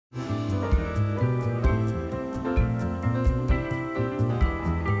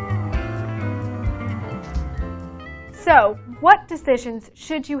So, what decisions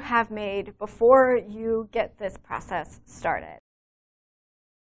should you have made before you get this process started?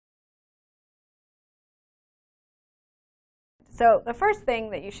 So the first thing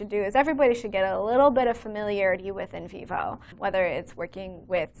that you should do is everybody should get a little bit of familiarity with NVivo, whether it's working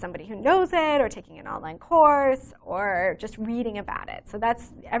with somebody who knows it or taking an online course or just reading about it. So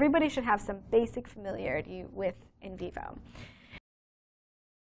everybody should have some basic familiarity with NVivo.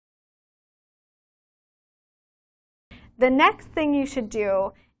 The next thing you should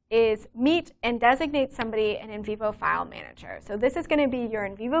do is meet and designate somebody an NVivo file manager. So this is going to be your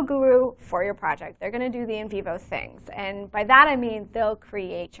NVivo guru for your project. They're going to do the NVivo things. And by that I mean they'll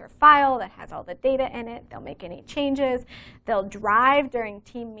create your file that has all the data in it. They'll make any changes. They'll drive during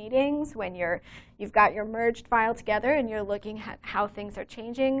team meetings when you've got your merged file together and you're looking at how things are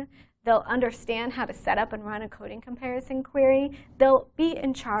changing. They'll understand how to set up and run a coding comparison query. They'll be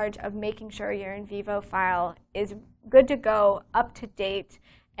in charge of making sure your NVivo file is good to go, up to date,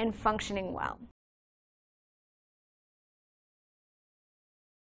 and functioning well.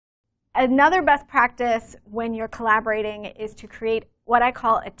 Another best practice when you're collaborating is to create what I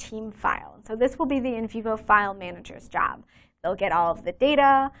call a team file. So this will be the NVivo file manager's job. They'll get all of the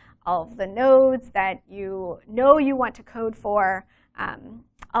data, all of the nodes that you know you want to code for,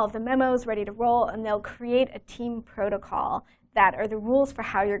 all of the memos ready to roll, and they'll create a team protocol that are the rules for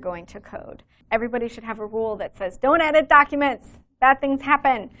how you're going to code. Everybody should have a rule that says, don't edit documents. Bad things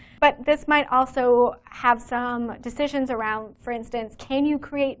happen. But this might also have some decisions around, for instance, can you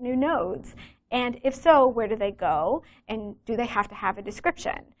create new nodes? And if so, where do they go? And do they have to have a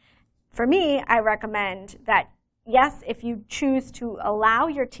description? For me, I recommend that, yes, if you choose to allow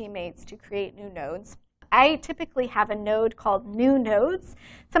your teammates to create new nodes, I typically have a node called new nodes.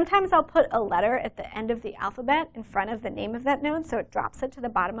 Sometimes I'll put a letter at the end of the alphabet in front of the name of that node, so it drops it to the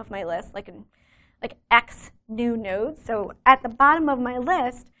bottom of my list, like X new nodes. So at the bottom of my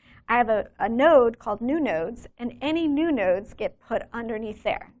list, I have a node called new nodes, and any new nodes get put underneath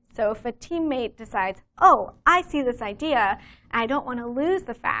there. So if a teammate decides, oh, I see this idea, I don't want to lose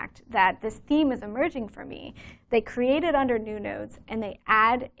the fact that this theme is emerging for me, they create it under new nodes, and they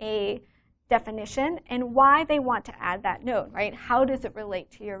add a definition and why they want to add that node, right? How does it relate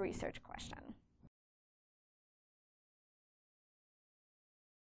to your research question?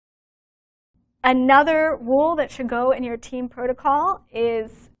 Another rule that should go in your team protocol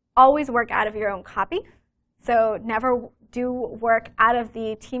is always work out of your own copy. So never do work out of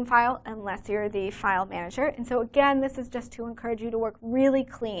the team file unless you're the file manager. And so again, this is just to encourage you to work really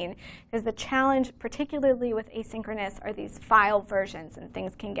clean, because the challenge, particularly with asynchronous, are these file versions, and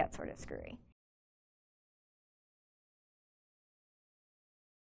things can get sort of screwy.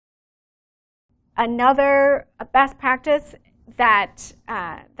 Another best practice that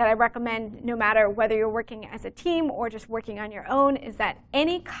I recommend, no matter whether you're working as a team or just working on your own, is that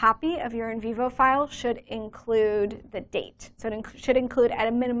any copy of your NVivo file should include the date. So it should include, at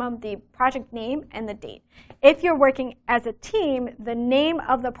a minimum, the project name and the date. If you're working as a team, the name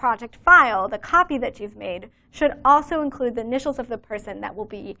of the project file, the copy that you've made, should also include the initials of the person that will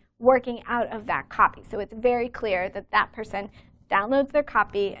be working out of that copy. So it's very clear that that person downloads their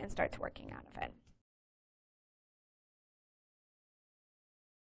copy and starts working out of it.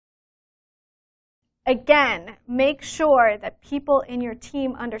 Again, make sure that people in your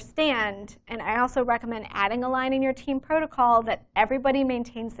team understand, and I also recommend adding a line in your team protocol that everybody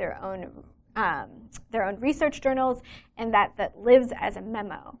maintains their own research journals, and that lives as a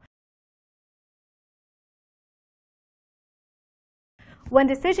memo. One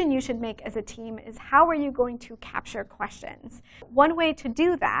decision you should make as a team is, how are you going to capture questions? One way to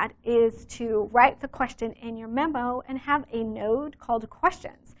do that is to write the question in your memo and have a node called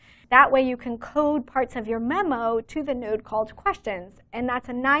questions. That way you can code parts of your memo to the node called questions, and that's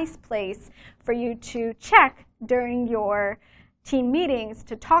a nice place for you to check during your team meetings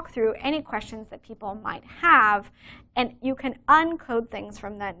to talk through any questions that people might have, and you can uncode things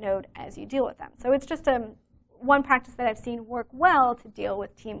from that node as you deal with them. So it's just one practice that I've seen work well to deal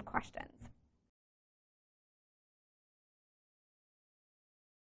with team questions.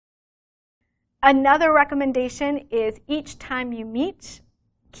 Another recommendation is, each time you meet,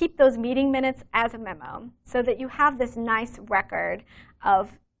 keep those meeting minutes as a memo so that you have this nice record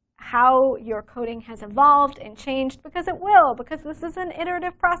of how your coding has evolved and changed, because it will, because this is an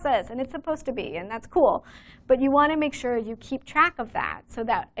iterative process and it's supposed to be, and that's cool. But you want to make sure you keep track of that so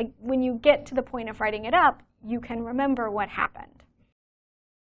that when you get to the point of writing it up, you can remember what happened.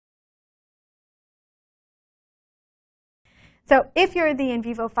 So if you're the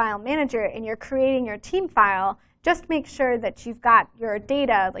NVivo file manager and you're creating your team file, just make sure that you've got your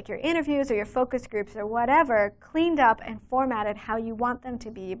data, like your interviews or your focus groups or whatever, cleaned up and formatted how you want them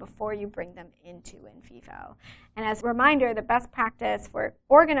to be before you bring them into NVivo. And as a reminder, the best practice for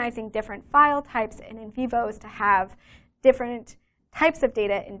organizing different file types in NVivo is to have different types of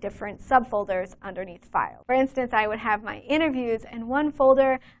data in different subfolders underneath files. For instance, I would have my interviews in one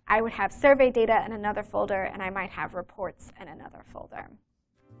folder, I would have survey data in another folder, and I might have reports in another folder.